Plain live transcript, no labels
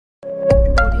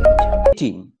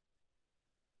18.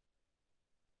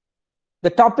 The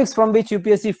topics from which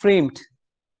UPSC framed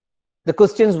the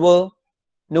questions were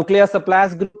nuclear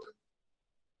suppliers group,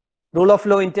 rule of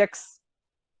law index,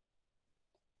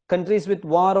 countries with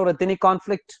war or ethnic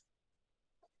conflict,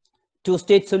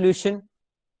 two-state solution,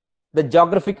 the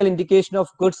geographical indication of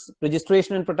goods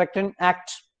registration and protection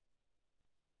act,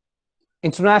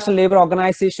 International Labour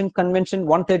Organization Convention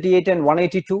 138 and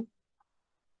 182,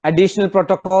 additional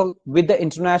protocol with the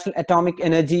International Atomic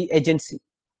Energy Agency,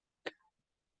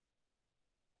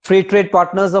 free trade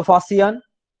partners of ASEAN,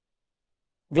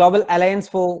 Global Alliance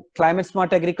for Climate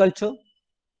Smart Agriculture,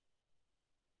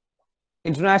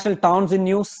 international towns in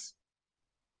news,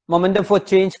 momentum for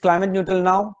change, climate neutral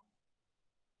now,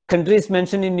 countries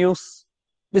mentioned in news.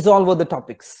 These all were the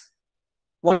topics.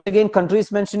 Once again,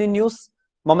 countries mentioned in news,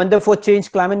 momentum for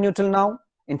change, climate neutral now,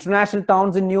 international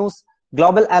towns in news,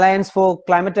 Global Alliance for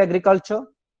Climate Agriculture,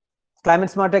 Climate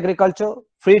Smart Agriculture,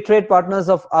 free trade partners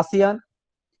of ASEAN,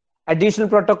 additional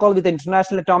protocol with the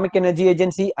International Atomic Energy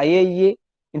Agency, IAEA,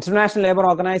 International Labour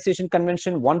Organization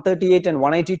Convention 138 and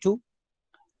 182,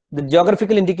 the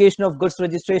geographical indication of goods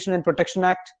registration and protection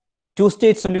act,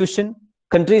 two-state solution,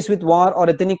 countries with war or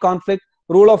ethnic conflict,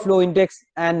 rule of law index,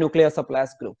 and nuclear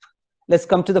suppliers group. Let's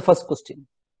come to the first question.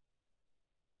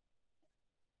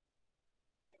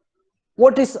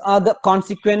 What is the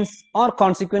consequence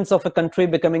of a country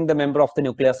becoming the member of the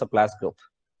nuclear suppliers group?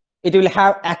 It will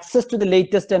have access to the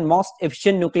latest and most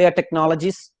efficient nuclear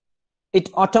technologies. It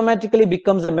automatically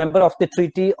becomes a member of the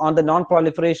Treaty on the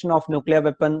Non-Proliferation of Nuclear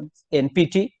Weapons,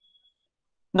 NPT.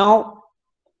 Now,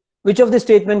 which of the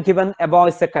statements given above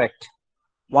is the correct?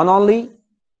 One only,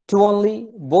 two only,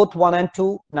 both one and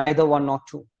two, neither one nor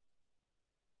two.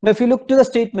 Now, if you look to the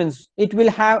statements, it will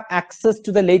have access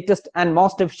to the latest and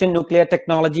most efficient nuclear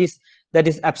technologies. That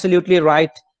is absolutely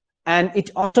right. And it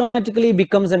automatically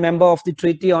becomes a member of the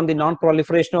Treaty on the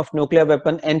Non-Proliferation of Nuclear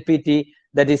Weapon, NPT.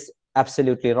 That is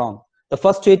absolutely wrong. The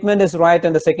first statement is right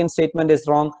and the second statement is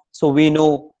wrong. So we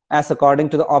know, as according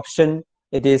to the option,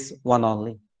 it is one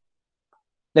only.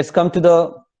 Let's come to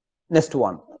the next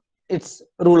one. It's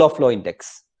rule of law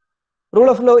index. Rule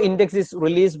of law index is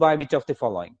released by which of the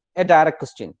following? A direct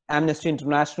question: Amnesty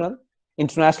International,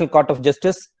 International Court of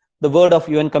Justice, the word of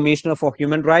UN Commissioner for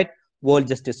Human Rights, World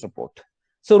Justice Report.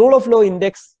 So rule of law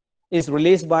index is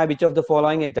released by which of the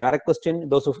following? A direct question.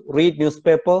 Those who read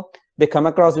newspaper, they come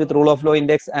across with rule of law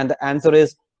index and the answer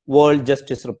is World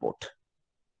Justice Report.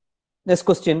 Next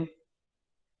question.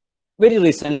 Very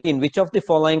recently, in which of the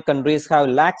following countries have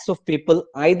lakhs of people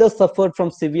either suffered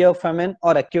from severe famine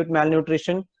or acute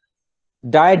malnutrition,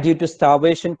 died due to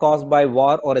starvation caused by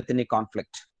war or ethnic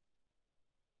conflict?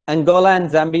 Angola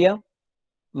and Zambia,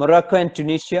 Morocco and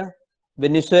Tunisia,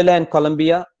 Venezuela and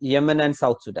Colombia, Yemen and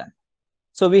South Sudan.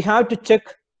 So we have to check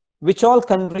which all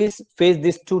countries face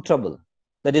this two trouble.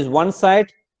 That is, one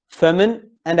side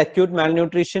famine and acute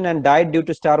malnutrition and died due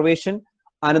to starvation.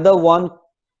 Another one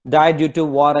died due to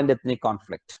war and ethnic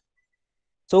conflict.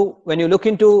 So when you look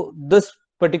into this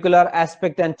particular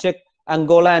aspect and check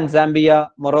Angola and Zambia,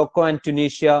 Morocco and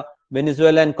Tunisia,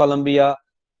 Venezuela and Colombia,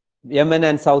 Yemen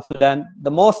and South Sudan,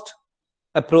 the most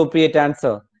appropriate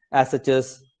answer as such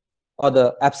is, or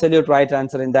the absolute right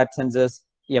answer in that sense is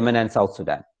Yemen and South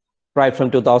Sudan, right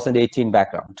from 2018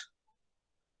 background.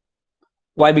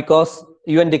 Why? Because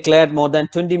UN declared more than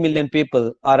 20 million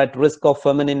people are at risk of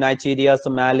famine in Nigeria,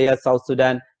 Somalia, South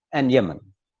Sudan, and Yemen.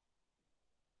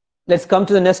 Let's come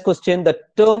to the next question. The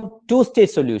term two-state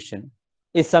solution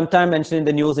is sometimes mentioned in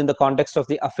the news in the context of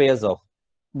the affairs of.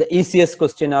 The easiest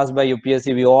question asked by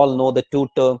UPSC, we all know the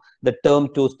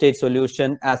term two-state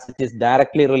solution as it is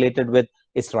directly related with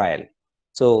Israel.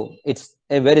 So it's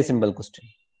a very simple question.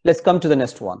 Let's come to the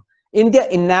next one. India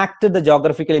enacted the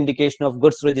Geographical Indication of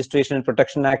Goods Registration and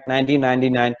Protection Act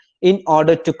 1999 in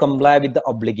order to comply with the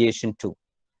obligation to.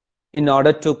 In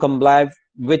order to comply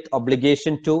with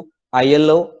obligation to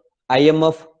ILO,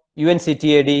 IMF,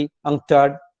 UNCTAD,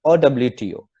 UNCTAD, or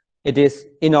WTO. It is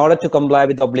in order to comply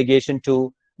with obligation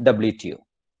to WTO.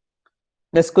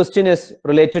 Next question is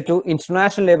related to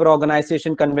International Labour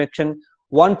Organization Convention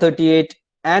 138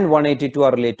 and 182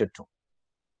 are related to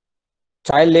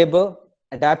child labor,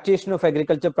 adaptation of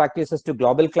agriculture practices to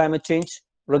global climate change,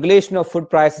 regulation of food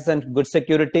prices and good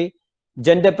security,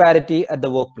 gender parity at the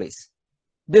workplace.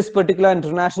 This particular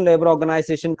International Labour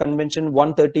Organization Convention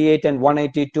 138 and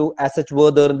 182 as such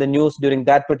were there in the news during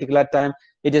that particular time.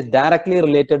 It is directly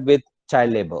related with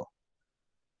child labor.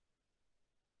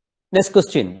 Next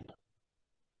question.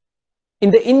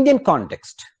 In the Indian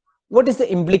context, what is the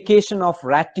implication of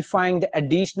ratifying the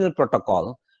additional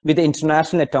protocol with the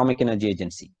International Atomic Energy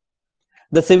Agency?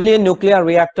 The civilian nuclear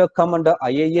reactor come under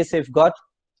IAEA safeguard.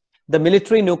 The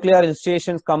military nuclear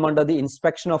installations come under the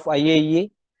inspection of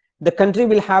IAEA. The country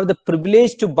will have the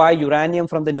privilege to buy uranium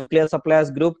from the nuclear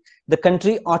suppliers group. The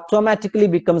country automatically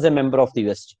becomes a member of the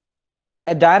USG.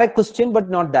 A direct question, but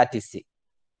not that easy.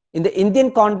 In the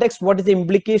Indian context, what is the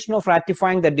implication of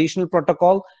ratifying the additional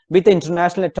protocol with the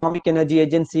International Atomic Energy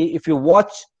Agency? If you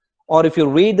watch or if you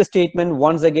read the statement,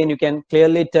 once again, you can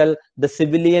clearly tell the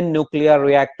civilian nuclear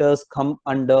reactors come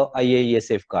under IAEA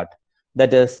safeguard.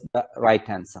 That is the right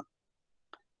answer.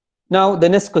 Now, the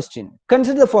next question.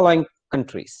 Consider the following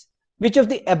countries. Which of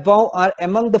the above are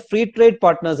among the free trade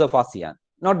partners of ASEAN?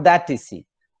 Not that easy.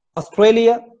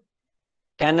 Australia,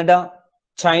 Canada,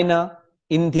 China,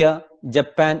 India,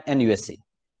 Japan, and USA.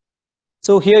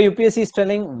 So here UPSC is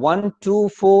telling 1, 2,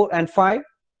 4, and 5,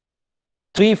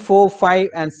 3, 4, 5,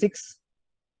 and 6,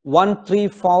 1, 3,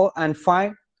 4, and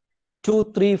 5,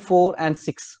 2, 3, 4, and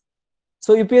 6.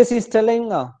 So UPSC is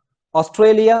telling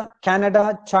Australia,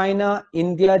 Canada, China,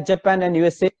 India, Japan, and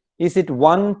USA. Is it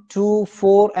 1, 2,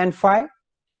 4, and 5?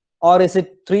 Or is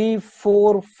it 3,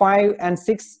 4, 5, and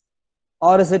 6?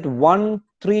 Or is it 1,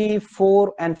 3,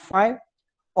 4, and 5?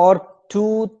 Or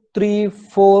 2, 3,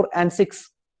 4, and 6?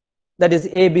 That is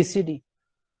A, B, C, D.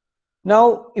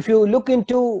 Now, if you look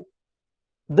into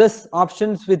this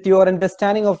options with your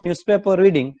understanding of newspaper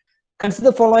reading,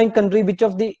 consider the following country, which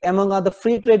of the among are the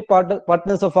free trade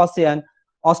partners of ASEAN.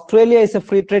 Australia is a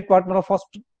free trade partner of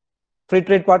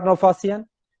ASEAN.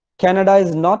 Canada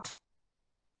is not.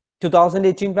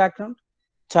 2018 background.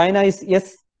 China is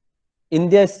yes.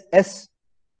 India is yes.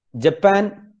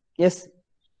 Japan yes.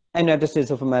 And United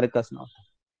States of America is not.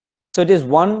 So it is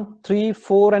 1, 3,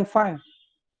 4, and 5.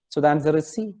 So the answer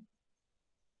is C.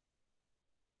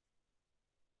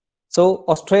 So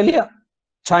Australia,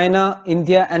 China,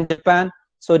 India, and Japan.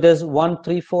 So it is 1,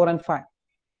 3, 4, and 5.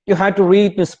 You have to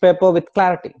read newspaper with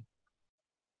clarity.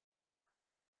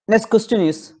 Next question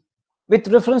is, with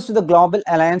reference to the Global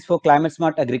Alliance for Climate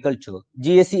Smart Agriculture,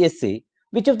 GACSA,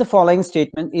 which of the following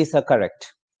statement is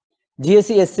correct?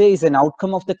 GACSA is an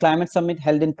outcome of the climate summit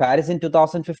held in Paris in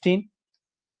 2015.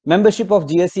 Membership of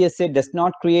GACSA does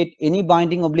not create any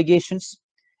binding obligations.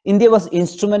 India was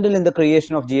instrumental in the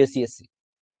creation of GACSA.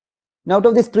 Now, out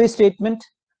of these three statements,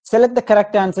 select the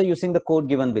correct answer using the code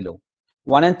given below.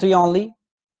 1 and 3 only,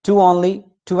 2 only,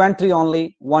 2 and 3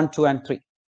 only, 1, 2 and 3.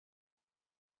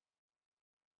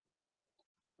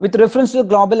 With reference to the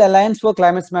Global Alliance for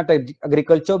Climate Smart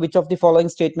Agriculture, which of the following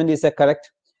statement is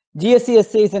correct?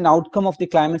 GACSA is an outcome of the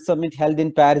climate summit held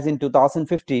in Paris in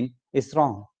 2015 is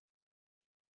wrong.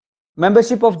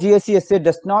 Membership of GACSA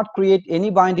does not create any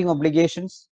binding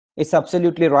obligations. It's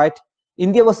absolutely right.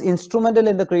 India was instrumental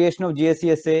in the creation of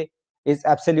GACSA is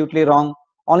absolutely wrong.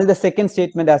 Only the second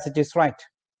statement as it is right.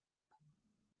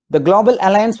 The Global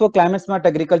Alliance for Climate Smart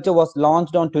Agriculture was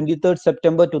launched on 23rd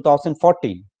September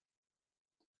 2014.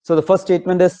 So the first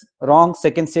statement is wrong,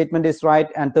 second statement is right,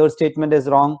 and third statement is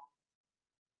wrong.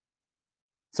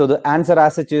 So the answer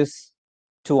as such is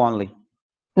 2 only.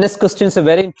 Next question is a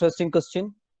very interesting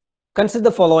question. Consider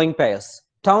the following pairs.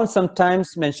 Towns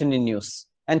sometimes mentioned in news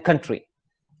and country.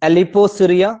 Aleppo,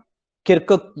 Syria,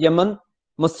 Kirkuk, Yemen,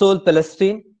 Mosul,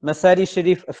 Palestine, Masari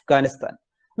Sharif, Afghanistan.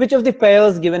 Which of the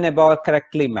pairs given above are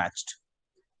correctly matched?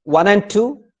 1 and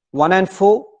 2, 1 and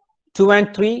 4, 2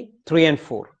 and 3, 3 and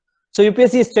 4. So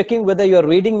UPSC is checking whether you are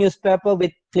reading newspaper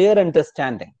with clear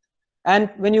understanding. And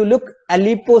when you look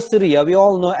Aleppo, Syria, we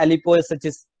all know Aleppo as such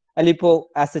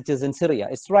is in Syria.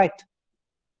 It's right.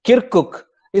 Kirkuk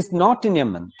is not in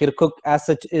Yemen. Kirkuk as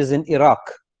such is in Iraq.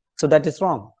 So that is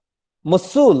wrong.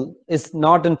 Mosul is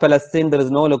not in Palestine. There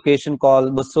is no location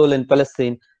called Mosul in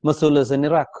Palestine. Mosul is in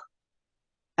Iraq.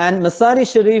 And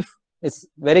Masari Sharif is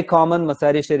very common.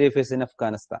 Masari Sharif is in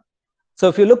Afghanistan. So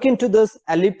if you look into this,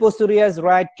 Aleppo, Syria is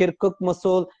right. Kirkuk,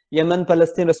 Mosul, Yemen,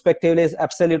 Palestine respectively is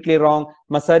absolutely wrong.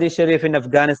 Masari Sharif in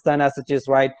Afghanistan as such is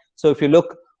right. So if you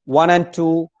look 1 and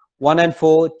 2, 1 and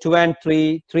 4, 2 and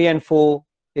 3, 3 and 4,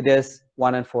 it is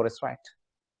 1 and 4 is right.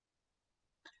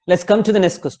 Let's come to the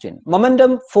next question.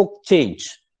 Momentum for Change,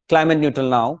 Climate Neutral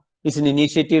Now, is an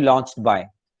initiative launched by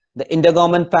the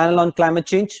Intergovernmental Panel on Climate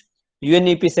Change,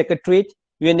 UNEP Secretariat,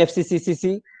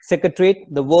 UNFCCC Secretariat,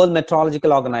 the World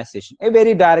Meteorological Organization. A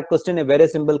very direct question, a very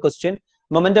simple question.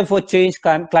 Momentum for Change,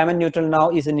 Climate Neutral Now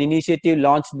is an initiative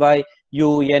launched by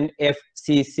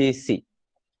UNFCCC.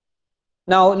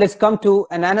 Now, let's come to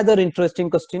another interesting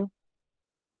question.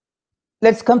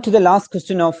 Let's come to the last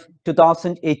question of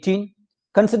 2018.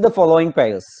 Consider the following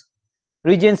pairs.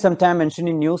 Regions sometime mentioned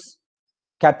in news: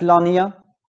 Catalonia,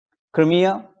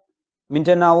 Crimea,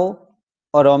 Mindanao,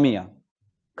 Oromia.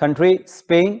 Country: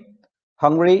 Spain,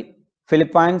 Hungary,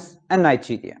 Philippines, and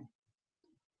Nigeria.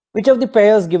 Which of the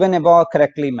pairs given above are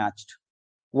correctly matched?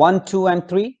 1, 2, and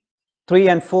 3, 3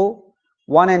 and 4,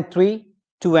 1 and 3,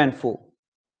 2 and 4.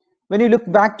 When you look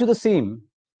back to the same,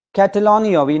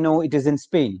 Catalonia, we know it is in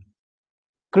Spain.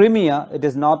 Crimea, it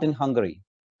is not in Hungary.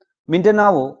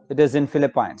 Mindanao, it is in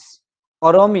Philippines.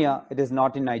 Oromia, it is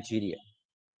not in Nigeria.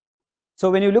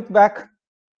 So when you look back,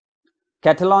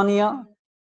 Catalonia,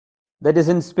 that is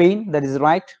in Spain, that is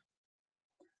right.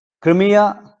 Crimea,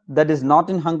 that is not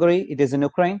in Hungary, it is in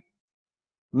Ukraine.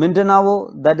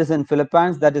 Mindanao, that is in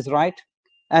Philippines, that is right.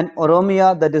 And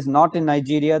Oromia, that is not in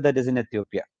Nigeria, that is in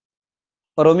Ethiopia.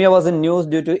 Oromia was in news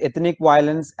due to ethnic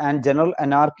violence and general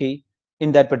anarchy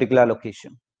in that particular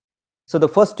location. So the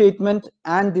first statement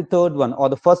and the third one, or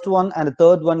the first one and the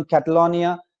third one,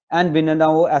 Catalonia and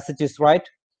Mindanao as it is right.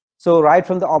 So right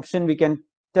from the option, we can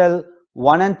tell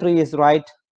 1 and 3 is right,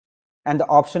 and the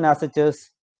option as it is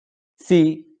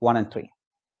C, 1 and 3.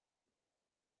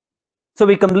 So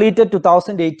we completed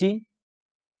 2018.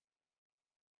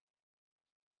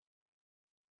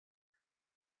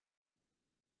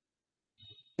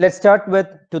 Let's start with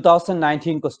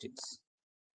 2019 questions.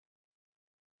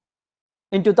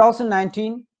 In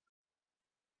 2019,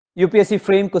 UPSC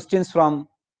framed questions from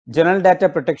General Data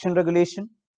Protection Regulation,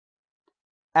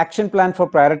 Action Plan for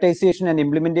Prioritization and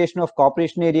Implementation of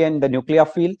Cooperation Area in the Nuclear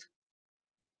Field,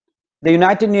 the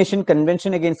United Nations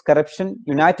Convention Against Corruption,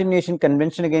 United Nations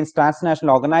Convention Against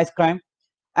Transnational Organized Crime,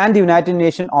 and the United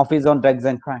Nations Office on Drugs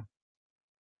and Crime.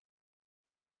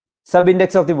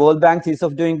 Sub-index of the World Bank's Ease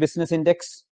of Doing Business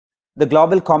Index, the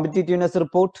Global Competitiveness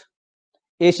Report,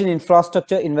 Asian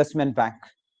Infrastructure Investment Bank.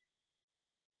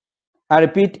 I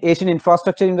repeat, Asian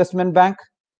Infrastructure Investment Bank,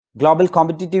 Global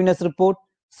Competitiveness Report,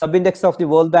 Sub-index of the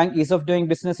World Bank Ease of Doing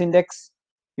Business Index,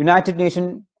 United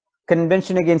Nations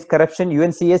Convention Against Corruption,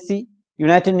 UNCSC,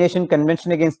 United Nations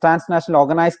Convention Against Transnational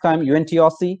Organized Crime,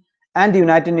 UNTOC, and the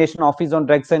United Nations Office on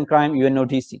Drugs and Crime,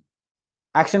 UNODC.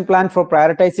 Action Plan for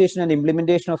Prioritization and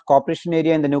Implementation of Cooperation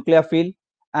Area in the Nuclear Field,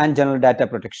 and General Data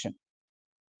Protection.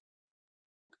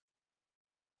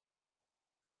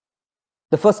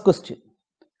 The first question,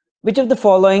 which of the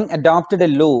following adopted a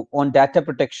law on data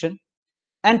protection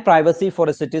and privacy for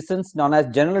the citizens known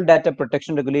as General Data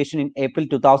Protection Regulation in April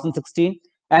 2016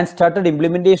 and started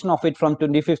implementation of it from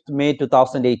 25th May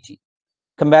 2018?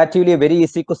 Comparatively a very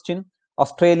easy question.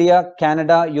 Australia,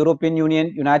 Canada, European Union,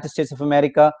 United States of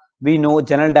America, we know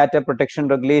General Data Protection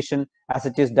Regulation as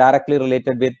it is directly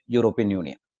related with European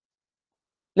Union.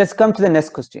 Let's come to the next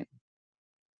question.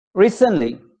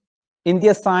 Recently,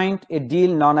 India signed a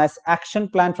deal known as Action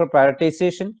Plan for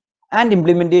Prioritization and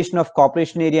Implementation of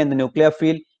Cooperation Area in the Nuclear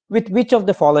Field with which of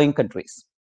the following countries?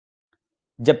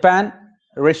 Japan,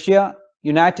 Russia,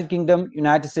 United Kingdom,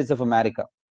 United States of America.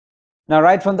 Now,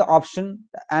 right from the option,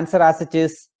 the answer as it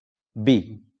is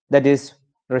B, that is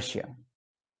Russia.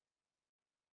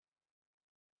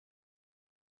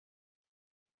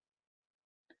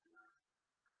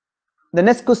 The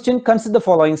next question, consider the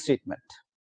following statement.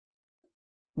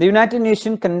 The United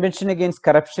Nations Convention Against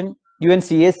Corruption,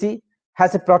 UNCAC,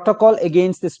 has a protocol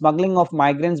against the smuggling of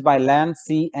migrants by land,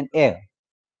 sea, and air.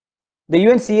 The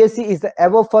UNCAC is the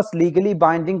ever first legally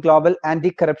binding global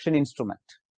anti-corruption instrument.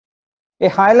 A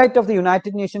highlight of the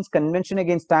United Nations Convention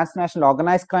Against Transnational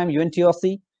Organized Crime,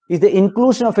 UNTOC, is the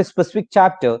inclusion of a specific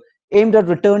chapter aimed at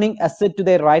returning assets to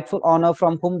their rightful owner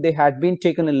from whom they had been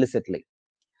taken illicitly.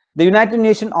 The United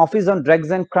Nations Office on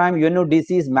Drugs and Crime,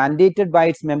 UNODC, is mandated by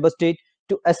its member state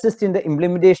to assist in the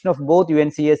implementation of both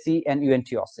UNCAC and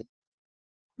UNTOC.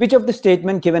 Which of the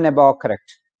statements given above are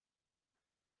correct?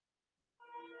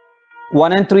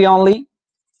 1 and 3 only,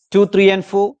 2, 3 and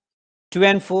 4, 2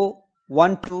 and 4,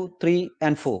 1, 2, 3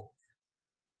 and 4.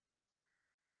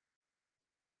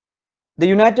 The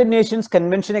United Nations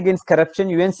Convention Against Corruption,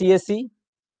 UNCAC,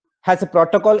 has a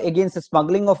protocol against the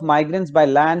smuggling of migrants by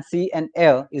land, sea, and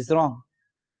air is wrong.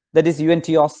 That is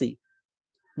UNTOC.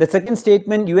 The second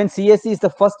statement, UNCAC is the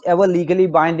first ever legally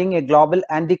binding a global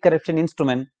anti-corruption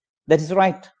instrument. That is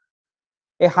right.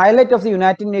 A highlight of the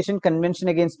United Nations Convention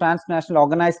Against Transnational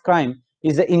Organized Crime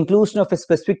is the inclusion of a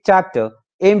specific chapter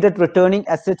aimed at returning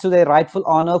assets to their rightful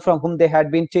owner from whom they had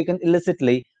been taken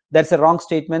illicitly. That's a wrong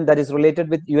statement. That is related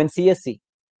with UNCAC.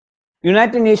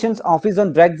 United Nations Office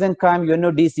on Drugs and Crime,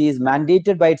 UNODC, is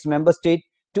mandated by its member state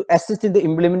to assist in the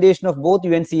implementation of both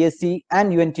UNCAC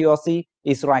and UNTOC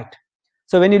is right.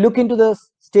 So when you look into the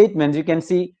statements, you can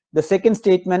see the second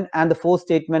statement and the fourth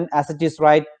statement as it is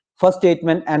right, first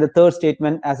statement and the third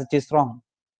statement as it is wrong.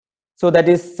 So that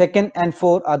is second and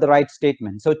 4 are the right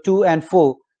statements. So 2 and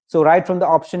 4. So right from the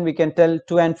option, we can tell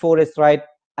 2 and 4 is right.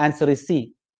 Answer is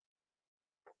C.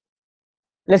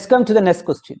 Let's come to the next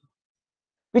question.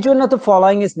 Which one of the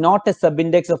following is not a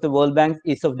subindex of the World Bank's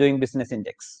Ease of Doing Business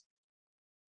Index?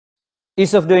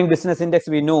 Ease of Doing Business Index,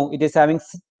 we know it is having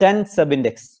 10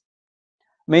 subindex.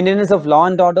 Maintenance of law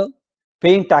and order,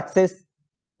 paying taxes,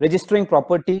 registering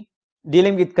property,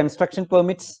 dealing with construction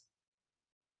permits.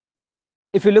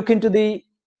 If you look into the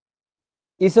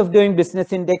Ease of Doing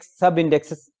Business Index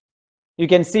sub-indexes, you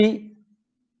can see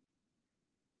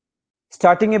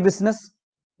starting a business,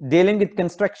 dealing with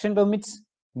construction permits,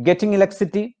 getting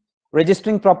electricity,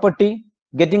 registering property,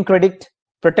 getting credit,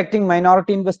 protecting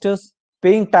minority investors,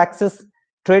 paying taxes,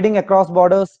 trading across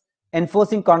borders,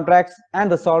 enforcing contracts, and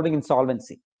resolving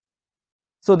insolvency.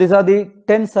 So these are the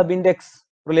 10 sub-index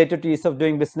related to ease of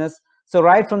doing business. So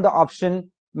right from the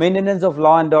option, maintenance of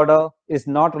law and order is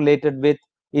not related with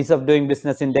ease of doing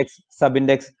business index,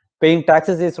 sub-index. Paying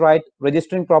taxes is right,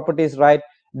 registering property is right,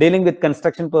 dealing with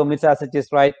construction permits as such is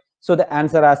right. So the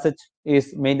answer as such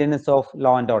is maintenance of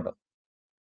law and order.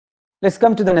 Let's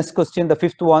come to the next question, the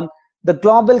fifth one. The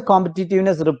Global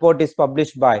Competitiveness Report is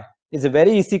published by, is a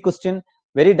very easy question,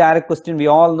 very direct question. We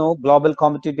all know Global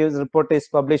Competitiveness Report is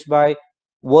published by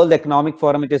World Economic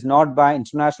Forum. It is not by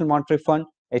International Monetary Fund.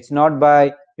 It's not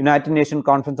by United Nations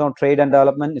Conference on Trade and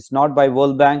Development. It's not by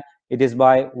World Bank. It is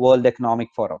by World Economic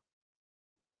Forum.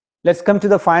 Let's come to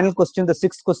the final question, the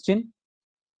sixth question.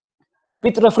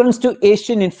 With reference to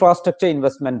Asian Infrastructure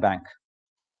Investment Bank,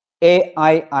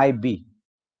 AIIB,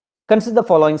 consider the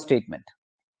following statement.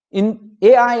 In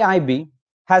AIIB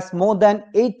has more than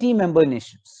 80 member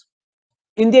nations.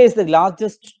 India is the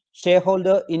largest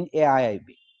shareholder in AIIB.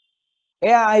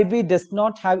 AIIB does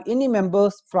not have any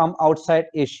members from outside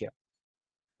Asia.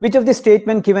 Which of the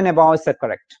statement given above is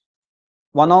correct?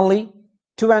 1 only,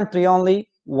 2 and 3 only,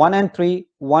 1 and 3,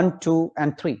 1, 2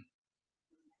 and 3.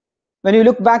 When you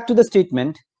look back to the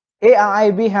statement,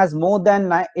 AIIB has more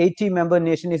than 80 member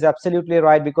nation is absolutely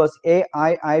right, because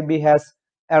AIIB has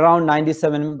around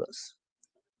 97 members.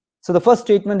 So the first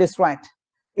statement is right.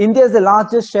 India is the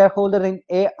largest shareholder in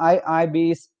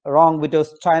AIIB is wrong,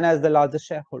 because China is the largest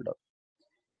shareholder.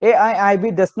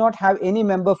 AIIB does not have any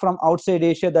member from outside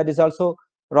Asia. That is also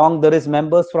wrong. There is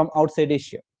members from outside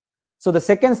Asia. So the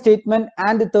second statement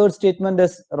and the third statement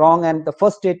is wrong, and the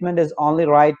first statement is only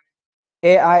right.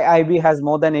 AIIB has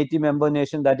more than 80 member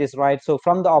nation. That is right. So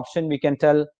from the option we can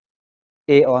tell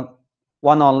A on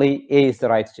 1 only, A is the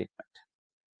right statement,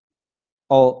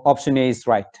 or option A is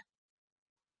right.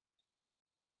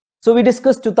 So we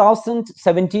discussed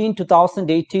 2017,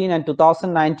 2018 and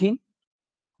 2019.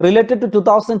 Related to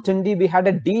 2020, we had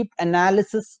a deep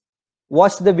analysis,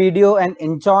 watched the video and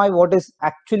enjoy what is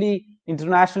actually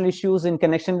international issues in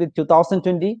connection with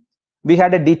 2020. We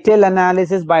had a detailed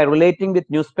analysis by relating with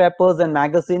newspapers and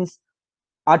magazines,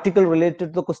 article related to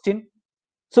the question.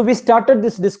 So we started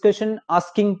this discussion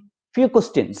asking few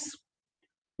questions.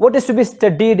 What is to be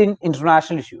studied in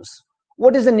international issues?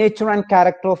 What is the nature and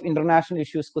character of international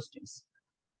issues questions?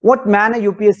 What manner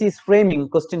UPSC is framing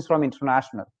questions from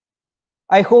international?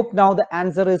 I hope now the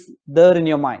answer is there in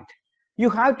your mind. You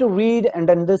have to read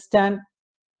and understand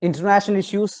international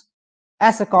issues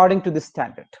as according to this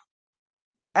standard.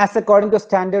 As according to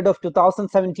standard of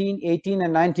 2017, 18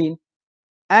 and 19.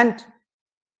 And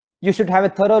you should have a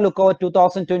thorough look over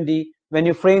 2020 when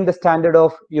you frame the standard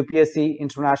of UPSC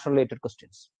international related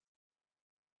questions.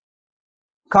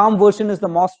 Calm version is the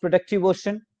most productive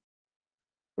version.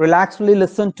 Relaxedly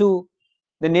listen to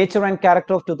the nature and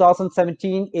character of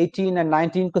 2017, 18 and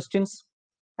 19 questions.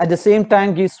 At the same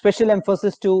time, give special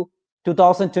emphasis to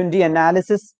 2020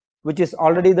 analysis, which is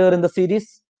already there in the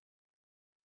series,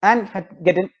 and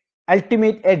get an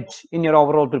ultimate edge in your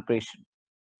overall preparation.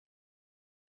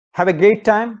 Have a great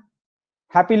time.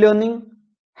 Happy learning.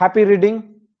 Happy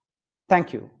reading.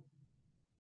 Thank you.